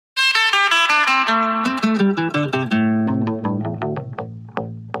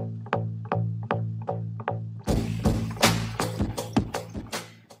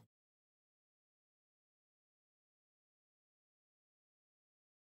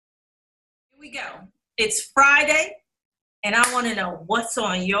We go. It's Friday, and I want to know what's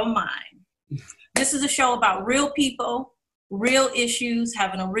on your mind. This is a show about real people, real issues,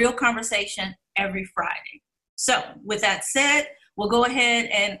 having a real conversation every Friday. So with that said, we'll go ahead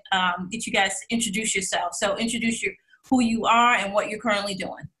and get you guys to introduce yourself. So introduce who you are and what you're currently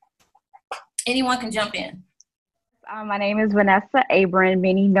doing. Anyone can jump in. My name is Vanessa Abram.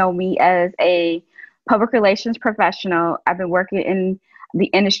 Many know me as a public relations professional. I've been working in the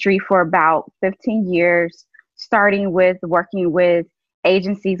industry for about 15 years, starting with working with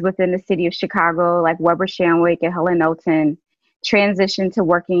agencies within the city of Chicago, like Weber Shandwick and Helen Knowlton, transitioned to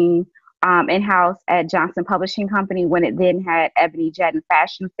working in-house at Johnson Publishing Company when it then had Ebony Jet and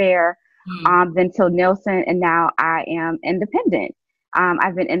Fashion Fair, then till Nielsen, and now I am independent.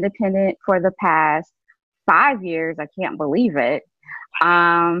 I've been independent for the past 5 years. I can't believe it.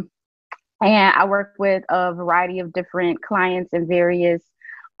 And I work with a variety of different clients in various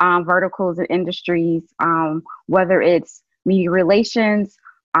verticals and industries, whether it's media relations,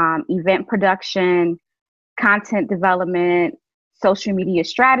 event production, content development, social media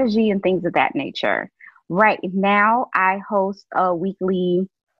strategy, and things of that nature. Right now, I host a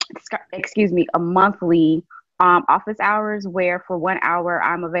monthly office hours where for 1 hour,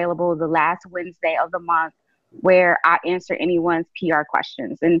 I'm available the last Wednesday of the month where I answer anyone's PR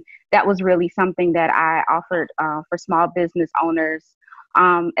questions. And that was really something that I offered for small business owners,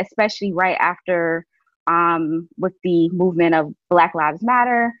 especially right after with the movement of Black Lives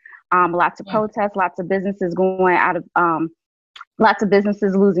Matter, lots of protests, lots of businesses going out of, lots of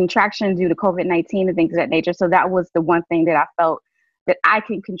businesses losing traction due to COVID-19 and things of that nature. So that was the one thing that I felt that I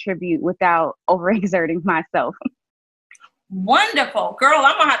can contribute without overexerting myself. Wonderful. Girl,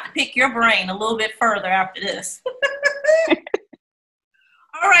 I'm going to have to pick your brain a little bit further after this.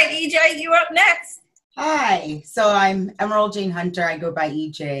 All right, EJ, you're up next. Hi. So I'm Emerald JaneHunter. I go by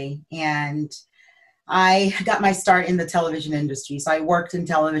EJ, and I got my start in the television industry. So I worked in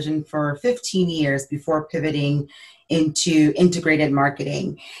television for 15 years before pivoting into integrated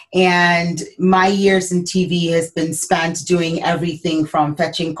marketing. And my years in TV has been spent doing everything from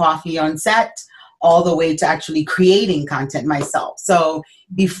fetching coffee on set all the way to actually creating content myself. So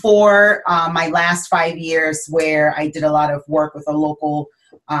before my last 5 years where I did a lot of work with a local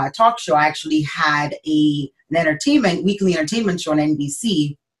talk show, I actually had an weekly entertainment show on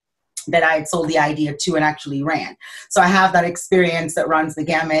NBC that I had sold the idea to and actually ran. So I have that experience that runs the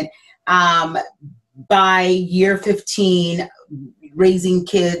gamut. By year 15, raising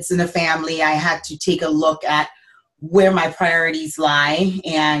kids in a family, I had to take a look at where my priorities lie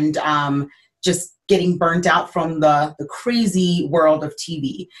and just getting burnt out from the crazy world of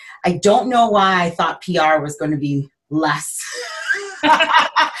TV. I don't know why I thought PR was going to be less,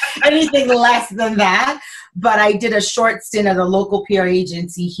 anything less than that. But I did a short stint at a local PR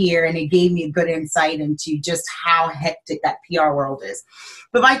agency here, and it gave me a good insight into just how hectic that PR world is.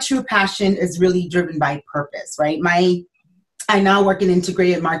 But my true passion is really driven by purpose, right? I now work in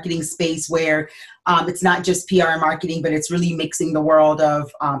integrated marketing space where it's not just PR marketing, but it's really mixing the world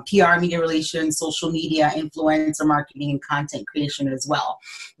of PR, media relations, social media, influencer marketing, and content creation as well,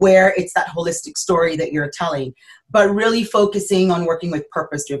 where it's that holistic story that you're telling, but really focusing on working with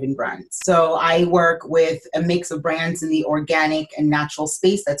purpose-driven brands. So I work with a mix of brands in the organic and natural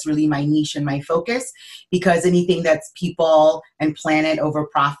space. That's really my niche and my focus, because anything that's people and planet over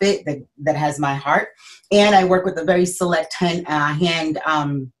profit, that has my heart. And I work with a very select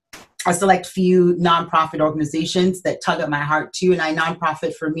a select few nonprofit organizations that tug at my heart too. And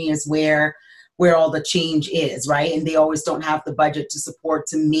nonprofit for me is where all the change is, right? And they always don't have the budget to support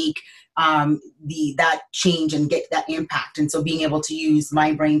to make that change and get that impact. And so being able to use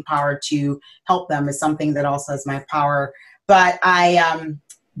my brain power to help them is something that also has my power. But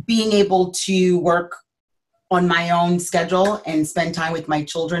being able to work on my own schedule and spend time with my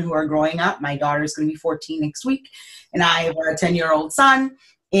children who are growing up. My daughter is going to be 14 next week, and I have a 10-year-old son,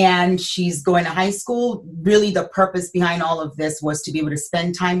 and she's going to high school. Really, the purpose behind all of this was to be able to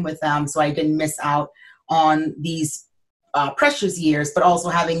spend time with them so I didn't miss out on these precious years, but also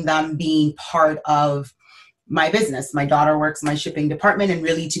having them being part of my business. My daughter works in my shipping department, and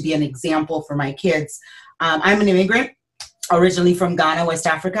really to be an example for my kids. I'm an immigrant, originally from Ghana, West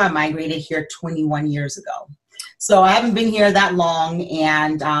Africa. I migrated here 21 years ago. So I haven't been here that long,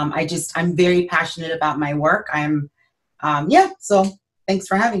 and I'm very passionate about my work. So thanks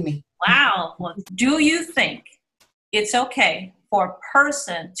for having me. Wow. Well, do you think it's okay for a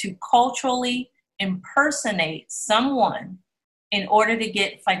person to culturally impersonate someone in order to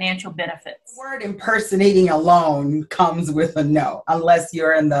get financial benefits? The word impersonating alone comes with a no, unless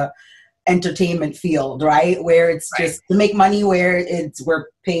you're in the entertainment field, right? Where it's just to make money, where we're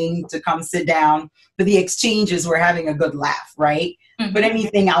paying to come sit down. But the exchange is we're having a good laugh, right? Mm-hmm. But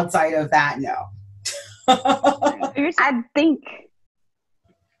anything outside of that, no. I think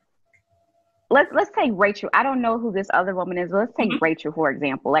let's take Rachel. I don't know who this other woman is, but let's take Rachel, for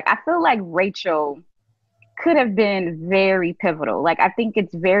example. Like, I feel like Rachel could have been very pivotal. Like, I think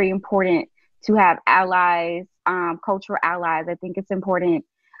it's very important to have allies, cultural allies. I think it's important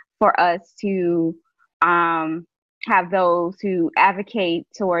for us to have those who advocate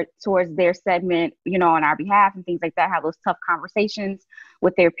towards their segment, you know, on our behalf and things like that, have those tough conversations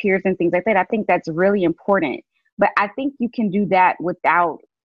with their peers and things like that. I think that's really important. But I think you can do that without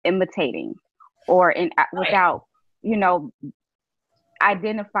imitating or without, you know,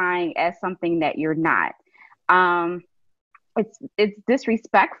 identifying as something that you're not. It's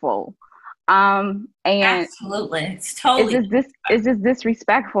disrespectful. And absolutely, it's totally it's just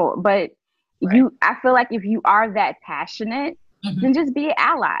disrespectful. But I feel like if you are that passionate, then just be an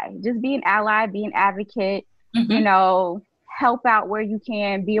ally. Just be an ally, be an advocate, you know, help out where you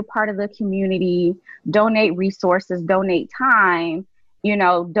can, be a part of the community, donate resources, donate time, you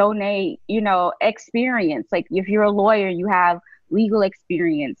know, donate, you know, experience. Like, if you're a lawyer, you have legal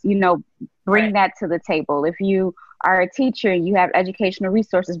experience, you know, bring that to the table. If you are a teacher, you have educational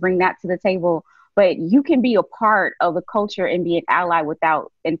resources, bring that to the table. But you can be a part of the culture and be an ally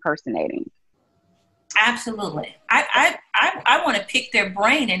without impersonating. Absolutely. I want to pick their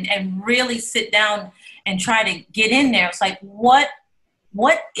brain and really sit down and try to get in there. It's like, what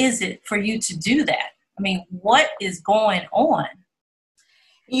is it for you to do that? I mean, what is going on?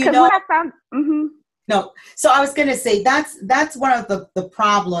 You know, what I found, no. So I was going to say that's one of the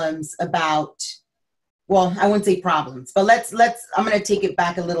problems about, well, I wouldn't say problems, but I'm going to take it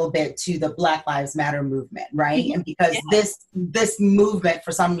back a little bit to the Black Lives Matter movement, right? And because this movement,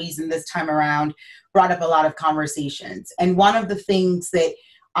 for some reason, this time around, brought up a lot of conversations. And one of the things that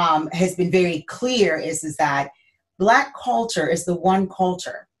has been very clear is that Black culture is the one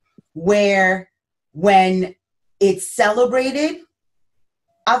culture where when it's celebrated,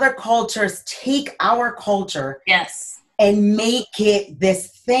 other cultures take our culture and make it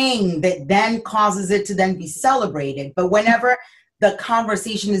this thing that then causes it to then be celebrated. But whenever the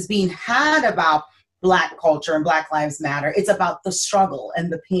conversation is being had about Black culture and Black Lives Matter, it's about the struggle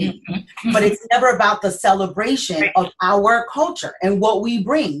and the pain. But it's never about the celebration of our culture and what we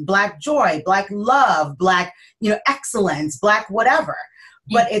bring. Black joy, Black love, Black, you know, excellence, Black whatever.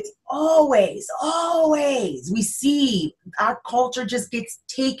 But it's always, we see our culture just gets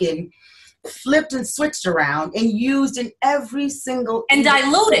taken, flipped and switched around and used in every single... And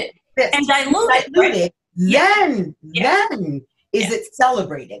diluted. Diluted. Then is it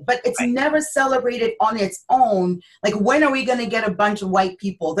celebrated. But it's never celebrated on its own. Like, when are we going to get a bunch of white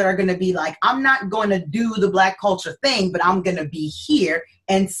people that are going to be like, I'm not going to do the Black culture thing, but I'm going to be here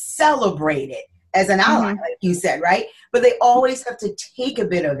and celebrate it as an ally, like you said, right? But they always have to take a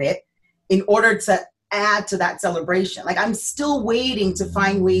bit of it in order to add to that celebration. Like, I'm still waiting to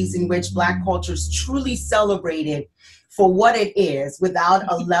find ways in which Black culture is truly celebrated for what it is without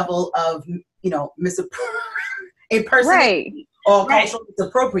a level of, you know, impersonation or cultural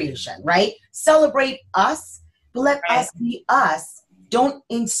misappropriation, right? Celebrate us, but let us be us. Don't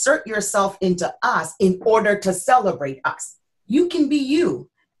insert yourself into us in order to celebrate us. You can be you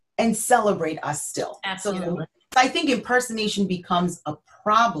and celebrate us still. Absolutely. So I think impersonation becomes a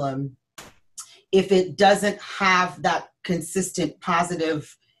problem if it doesn't have that consistent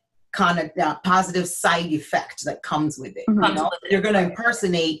positive positive side effect that comes with it. You know, you're going to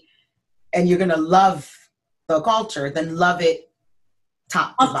impersonate and you're going to love the culture, then love it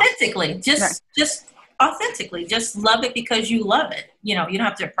authentically. Just authentically. Just love it because you love it. You know, you don't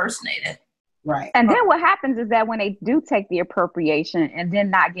have to impersonate it. Right. And then what happens is that when they do take the appropriation and then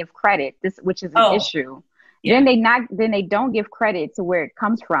not give credit, which is an issue, then they don't give credit to where it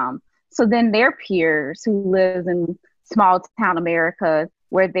comes from. So then their peers who live in small town America,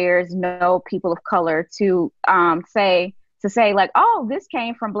 where there's no people of color to say like, oh, this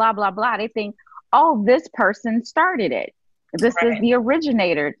came from blah blah blah. They think, oh, this person started it. This is the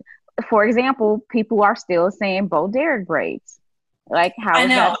originator. For example, people are still saying Bo Derek braids. Like, how is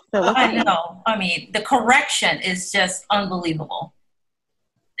that still a thing? I know. I mean, the correction is just unbelievable.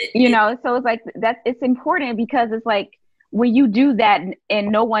 You know, so it's like that. It's important because it's like when you do that and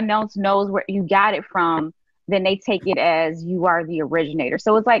no one else knows where you got it from, then they take it as you are the originator.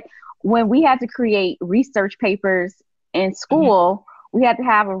 So it's like when we had to create research papers in school, we had to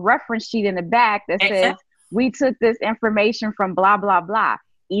have a reference sheet in the back that says we took this information from blah, blah, blah.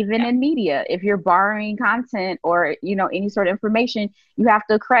 even in media. If you're borrowing content or, any sort of information, you have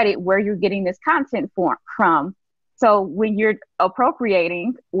to credit where you're getting this content from. So when you're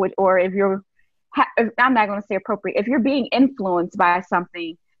appropriating, or if you're, I'm not going to say appropriate, if you're being influenced by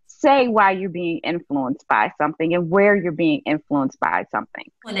something, say why you're being influenced by something and where you're being influenced by something.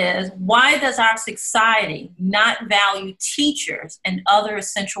 One is, why does our society not value teachers and other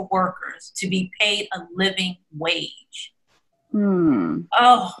essential workers to be paid a living wage?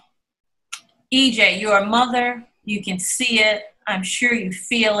 Oh, EJ, you're a mother. You can see it. I'm sure you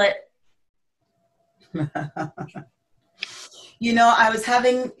feel it. I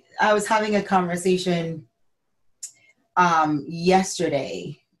was having a conversation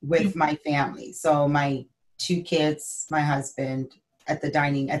yesterday with my family. So my 2 kids, my husband at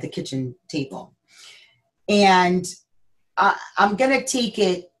the kitchen table. And I'm going to take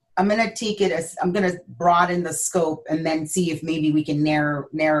it as I'm going to broaden the scope and then see if maybe we can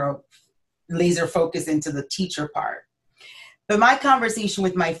narrow laser focus into the teacher part. But my conversation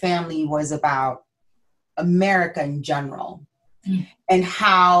with my family was about America in general and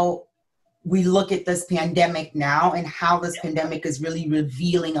how we look at this pandemic now and how this pandemic is really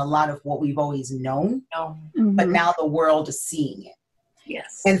revealing a lot of what we've always known, but now the world is seeing it.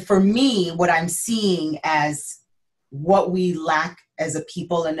 Yes. And for me, what I'm seeing as what we lack as a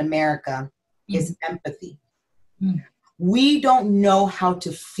people in America is empathy. We don't know how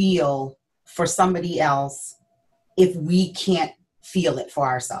to feel for somebody else if we can't feel it for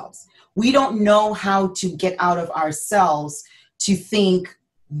ourselves. We don't know how to get out of ourselves to think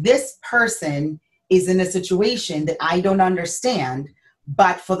this person is in a situation that I don't understand,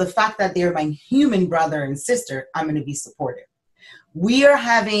 but for the fact that they're my human brother and sister, I'm going to be supportive. We are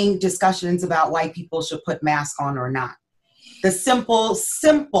having discussions about why people should put masks on or not. The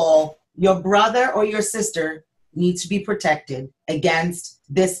simple, your brother or your sister needs to be protected against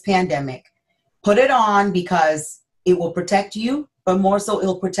this pandemic. Put it on because it will protect you, but more so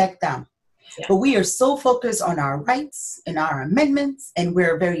it'll protect them. Yeah. But we are so focused on our rights and our amendments, and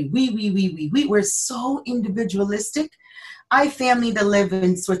we're very we're so individualistic. I have family that live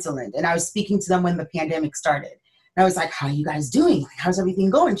in Switzerland, and I was speaking to them when the pandemic started. And I was like, how are you guys doing? How's everything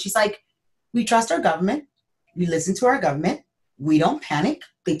going? She's like, we trust our government. We listen to our government. We don't panic.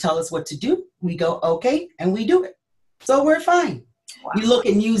 They tell us what to do. We go, okay, and we do it. So we're fine. Wow. You look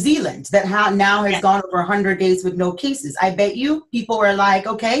at New Zealand that now has gone over 100 days with no cases. I bet you people were like,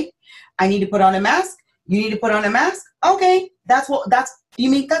 okay, I need to put on a mask. You need to put on a mask. Okay, you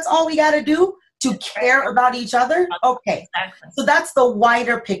mean that's all we got to do to care about each other? Okay. Exactly. So that's the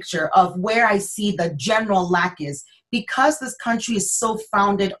wider picture of where I see the general lack is, because this country is so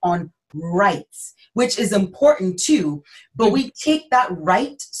founded on rights, which is important too, but we take that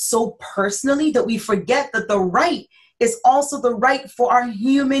right so personally that we forget that the right is also the right for our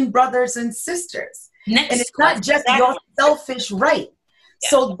human brothers and sisters. And it's not just your selfish right. Yeah.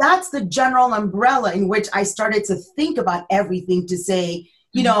 So that's the general umbrella in which I started to think about everything, to say,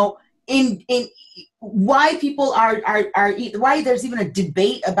 you know, in why people are why there's even a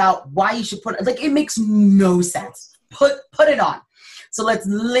debate about why you should put, like, it makes no sense. Put it on. So let's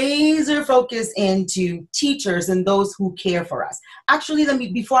laser focus into teachers and those who care for us. Actually,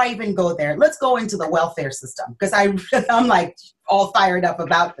 before I even go there, let's go into the welfare system, because I'm like all fired up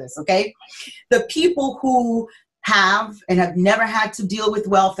about this, okay? The people who have and have never had to deal with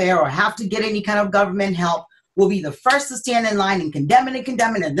welfare or have to get any kind of government help will be the first to stand in line and condemn it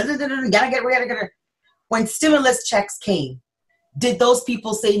and gotta get rid of it. When stimulus checks came, did those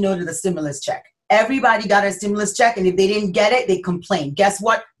people say no to the stimulus check? Everybody got a stimulus check, and if they didn't get it, they complained. Guess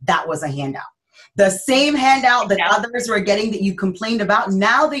what? That was a handout. The same handout that others were getting that you complained about.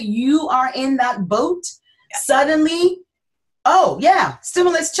 Now that you are in that boat, suddenly, oh yeah,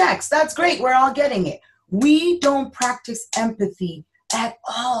 stimulus checks. That's great. We're all getting it. We don't practice empathy at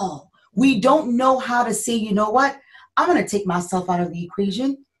all. We don't know how to say, you know what? I'm going to take myself out of the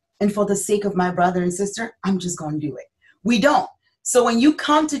equation, and for the sake of my brother and sister, I'm just going to do it. We don't. So when you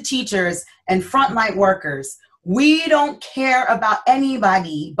come to teachers and frontline workers, we don't care about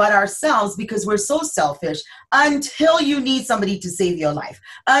anybody but ourselves, because we're so selfish, until you need somebody to save your life,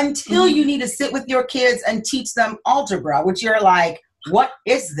 until you need to sit with your kids and teach them algebra, which you're like, what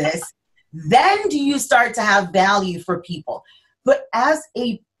is this? Then do you start to have value for people. But as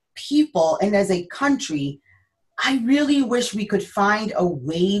a people and as a country, I really wish we could find a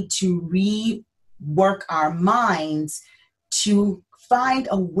way to rework our minds, to find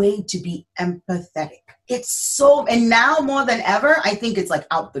a way to be empathetic. It's so, and now more than ever, I think it's like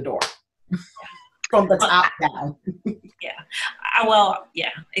out the door from the top down. Yeah. Well,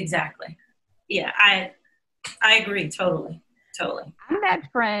 yeah, exactly. Yeah, I agree totally. Totally. I'm that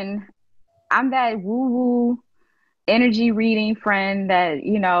friend. I'm that woo-woo energy reading friend that,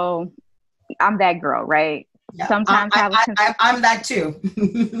 you know, I'm that girl, right? Yeah. Sometimes I'm that too.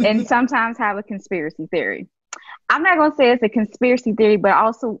 and sometimes have a conspiracy theory. I'm not going to say it's a conspiracy theory, but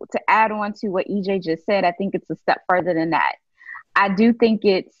also to add on to what EJ just said, I think it's a step further than that. I do think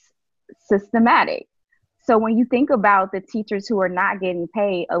it's systematic. So when you think about the teachers who are not getting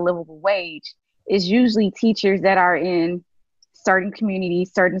paid a livable wage, it's usually teachers that are in certain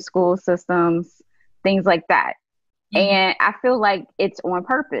communities, certain school systems, things like that. Mm-hmm. And I feel like it's on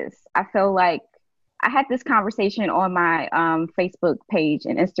purpose. I feel like I had this conversation on my Facebook page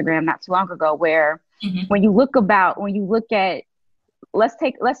and Instagram not too long ago, where mm-hmm. when you look at, let's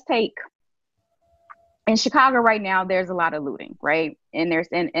take in Chicago right now, there's a lot of looting, right? And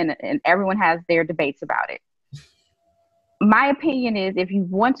and everyone has their debates about it. My opinion is, if you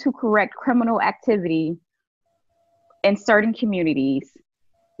want to correct criminal activity in certain communities,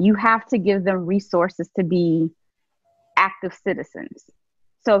 you have to give them resources to be active citizens.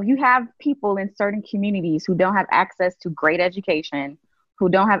 So if you have people in certain communities who don't have access to great education, who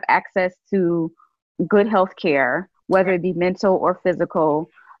don't have access to good health care, whether it be mental or physical,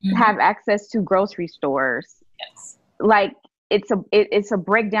 mm-hmm. have access to grocery stores, yes. Like it's a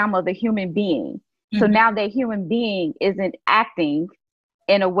breakdown of the human being. Mm-hmm. So now that human being isn't acting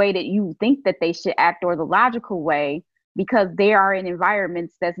in a way that you think that they should act, or the logical way, because they are in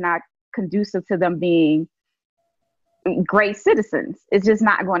environments that's not conducive to them being great citizens. It's just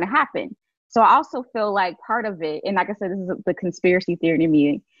not going to happen. So I also feel like part of it, and like I said, this is the conspiracy theory to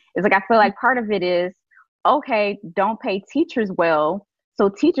me, is like I feel like part of it is, okay, don't pay teachers well, so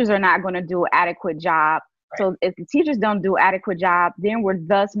teachers are not going to do an adequate job. Right. So if the teachers don't do an adequate job, then we're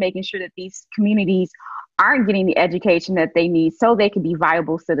thus making sure that these communities aren't getting the education that they need so they can be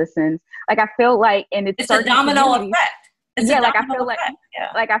viable citizens. Like I feel like, and it's a domino effect.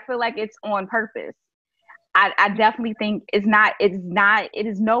 I feel like it's on purpose. I definitely think it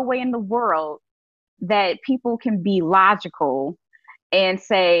is no way in the world that people can be logical and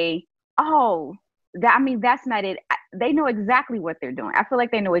say, oh, that's not it. They know exactly what they're doing. I feel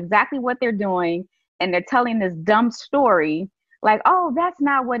like they know exactly what they're doing, and they're telling this dumb story like, oh, that's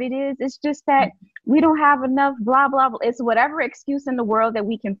not what it is. It's just that we don't have enough, blah, blah, blah. It's whatever excuse in the world that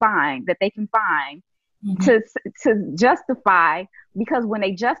they can find, mm-hmm. to justify, because when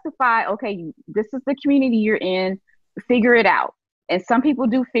they justify, okay, this is the community you're in, figure it out. And some people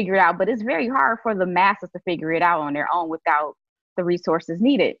do figure it out, but it's very hard for the masses to figure it out on their own without the resources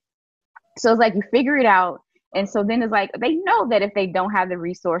needed. So it's like you figure it out. And so then it's like, they know that if they don't have the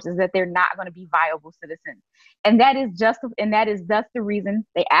resources, that they're not going to be viable citizens. And that is thus the reason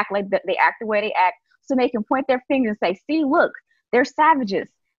they act like that. They act the way they act, so they can point their finger and say, see, look, they're savages.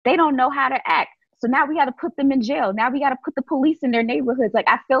 They don't know how to act. So now we got to put them in jail. Now we got to put the police in their neighborhoods. Like,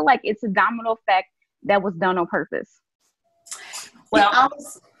 I feel like it's a domino effect that was done on purpose. Well,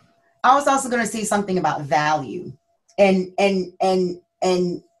 I was also going to say something about value, and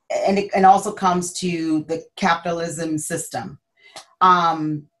it also comes to the capitalism system.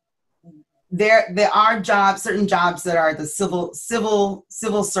 There are jobs, certain jobs that are the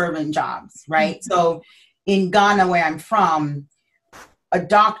civil servant jobs, right? Mm-hmm. So in Ghana, where I'm from, a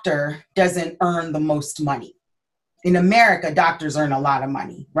doctor doesn't earn the most money. In America, doctors earn a lot of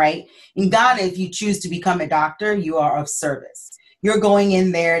money, right? In Ghana, if you choose to become a doctor, you are of service. You're going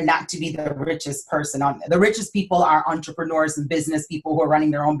in there not to be the richest person on there. The richest people are entrepreneurs and business people who are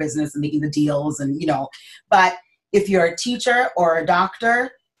running their own business and making the deals, and but if you're a teacher or a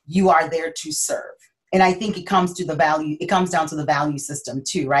doctor, you are there to serve. And I think it comes down to the value system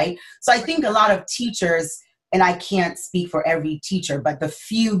too, right? So I think a lot of teachers, and I can't speak for every teacher, but the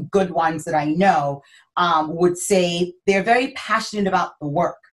few good ones that I know would say they're very passionate about the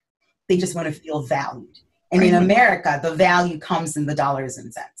work. They just want to feel valued. And in America, the value comes in the dollars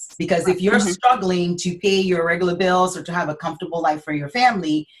and cents. Because if you're struggling to pay your regular bills or to have a comfortable life for your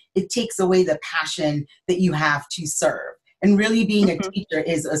family, it takes away the passion that you have to serve. And really being a teacher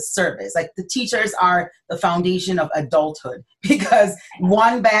is a service. Like, the teachers are the foundation of adulthood, because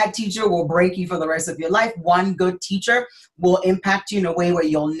one bad teacher will break you for the rest of your life. One good teacher will impact you in a way where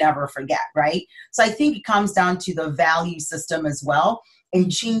you'll never forget, right? So I think it comes down to the value system as well,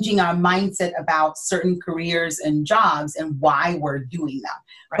 and changing our mindset about certain careers and jobs and why we're doing them.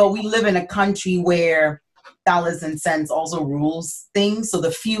 Right. But we live in a country where dollars and cents also rules things. So the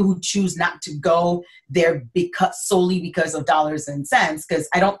few who choose not to go there solely because of dollars and cents, because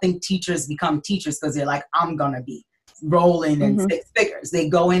I don't think teachers become teachers because they're like, I'm going to be rolling in six figures. They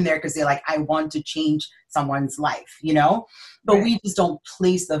go in there because they're like, I want to change someone's life, But we just don't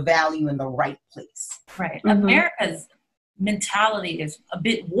place the value in the right place. Right. America's mentality is a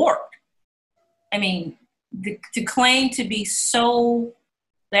bit warped. I mean, to claim to be so,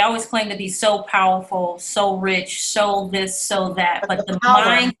 they always claim to be so powerful, so rich, so this, so that, but the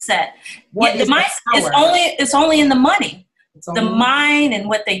mindset, it's only in the money. The mind and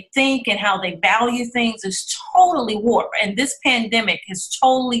what they think and how they value things is totally warped. And this pandemic has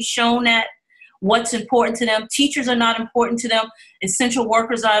totally shown that what's important to them. Teachers are not important to them. Essential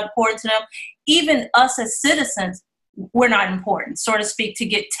workers are important to them. Even us as citizens, we're not important, so to speak, to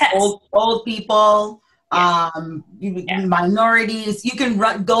get tests. Old people, minorities, you can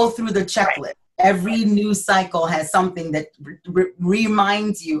go through the checklist. Right. Every news cycle has something that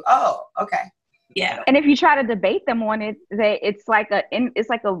reminds you, oh, okay. Yeah. And if you try to debate them on it, it's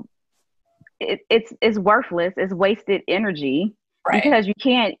worthless. It's wasted energy, right? Because you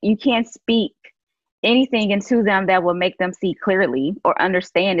can't speak anything into them that will make them see clearly or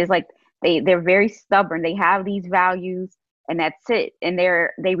understand. It's like they're very stubborn. They have these values and that's it. And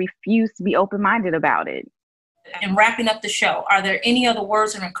they refuse to be open-minded about it. And wrapping up the show, are there any other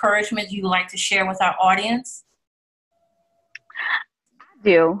words of encouragement you'd like to share with our audience?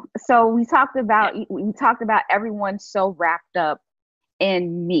 Do. So we talked about everyone so wrapped up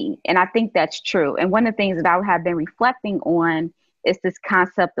in me. And I think that's true. And one of the things that I have been reflecting on is this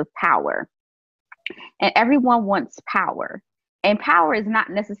concept of power. And everyone wants power. And power is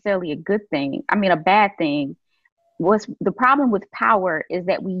not necessarily a good thing. I mean, a bad thing. The problem with power is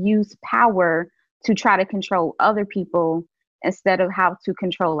that we use power to try to control other people instead of how to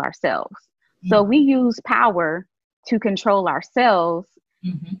control ourselves. Mm-hmm. So we use power to control ourselves.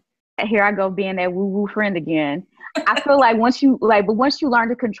 Mm-hmm. Here I go being that woo-woo friend again. I feel like once you learn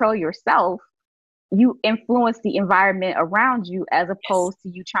to control yourself, you influence the environment around you as opposed to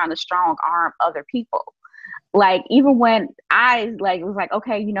you trying to strong arm other people. Like even when I was like,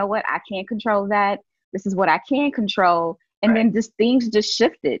 okay, you know what? I can't control that. This is what I can control. And then just things just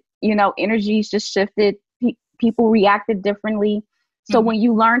shifted, energies just shifted. People reacted differently. So when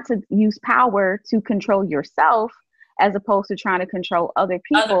you learn to use power to control yourself, as opposed to trying to control other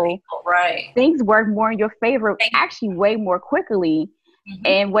people, right? Things work more in your favor, actually way more quickly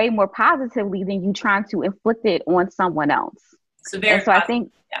and way more positively than you trying to inflict it on someone else. So I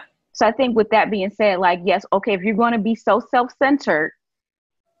think with that being said, like, yes, okay, if you're going to be so self-centered,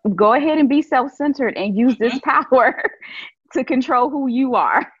 go ahead and be self-centered and use this power to control who you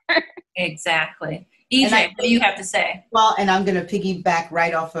are. Exactly. EJ, what do you have to say? Well, and I'm going to piggyback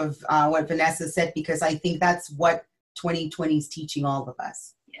right off of what Vanessa said, because I think that's what 2020 is teaching all of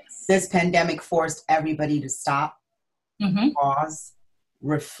us. Yes. This pandemic forced everybody to stop, pause,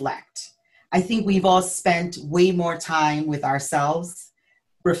 reflect. I think we've all spent way more time with ourselves,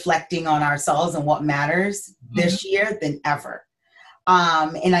 reflecting on ourselves and what matters this year than ever.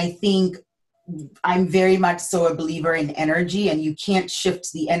 And I think I'm very much so a believer in energy, and you can't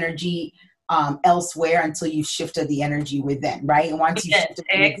shift the energy elsewhere until you've shifted the energy within, right? And once you shift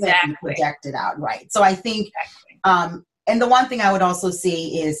it within, you project it out, right? So I think, and the one thing I would also say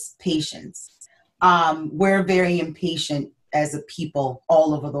is patience. We're very impatient as a people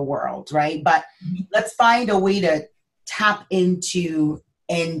all over the world, right? But let's find a way to tap into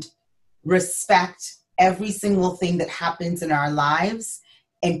and respect every single thing that happens in our lives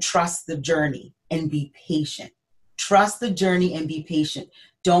and trust the journey and be patient. Trust the journey and be patient.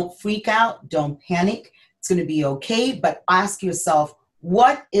 Don't freak out. Don't panic. It's going to be okay. But ask yourself,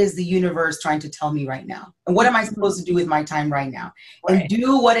 what is the universe trying to tell me right now? And what am I supposed to do with my time right now? Right. And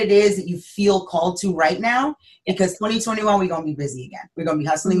do what it is that you feel called to right now, because 2021, we're going to be busy again. We're going to be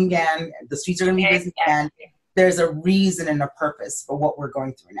hustling again. The streets are going to be busy again. There's a reason and a purpose for what we're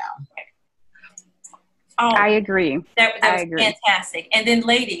going through now. Oh, I agree. That was fantastic. And then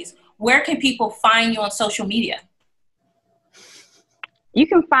ladies, where can people find you on social media? You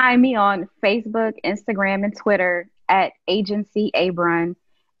can find me on Facebook, Instagram, and Twitter at Agency Abron.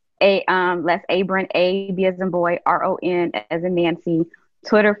 That's Abron, A, B as in boy, R-O-N as in Nancy.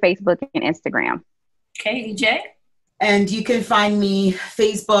 Twitter, Facebook, and Instagram. Okay, EJ? And you can find me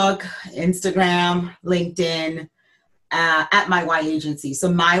Facebook, Instagram, LinkedIn, at My Y Agency.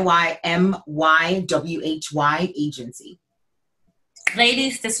 So My Y, MYWHY Agency.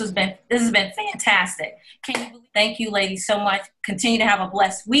 Ladies, this has been fantastic. Thank you, ladies, so much. Continue to have a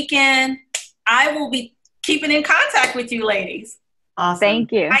blessed weekend. I will be keeping in contact with you, ladies. Awesome.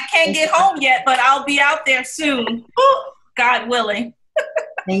 Thank you. I can't get home yet, but I'll be out there soon. God willing.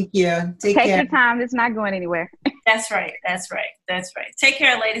 Thank you. Take care. Take your time. It's not going anywhere. That's right. Take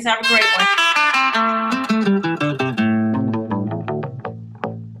care, ladies. Have a great one.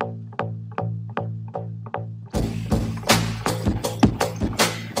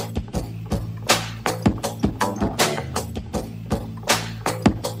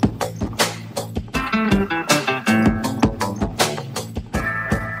 you.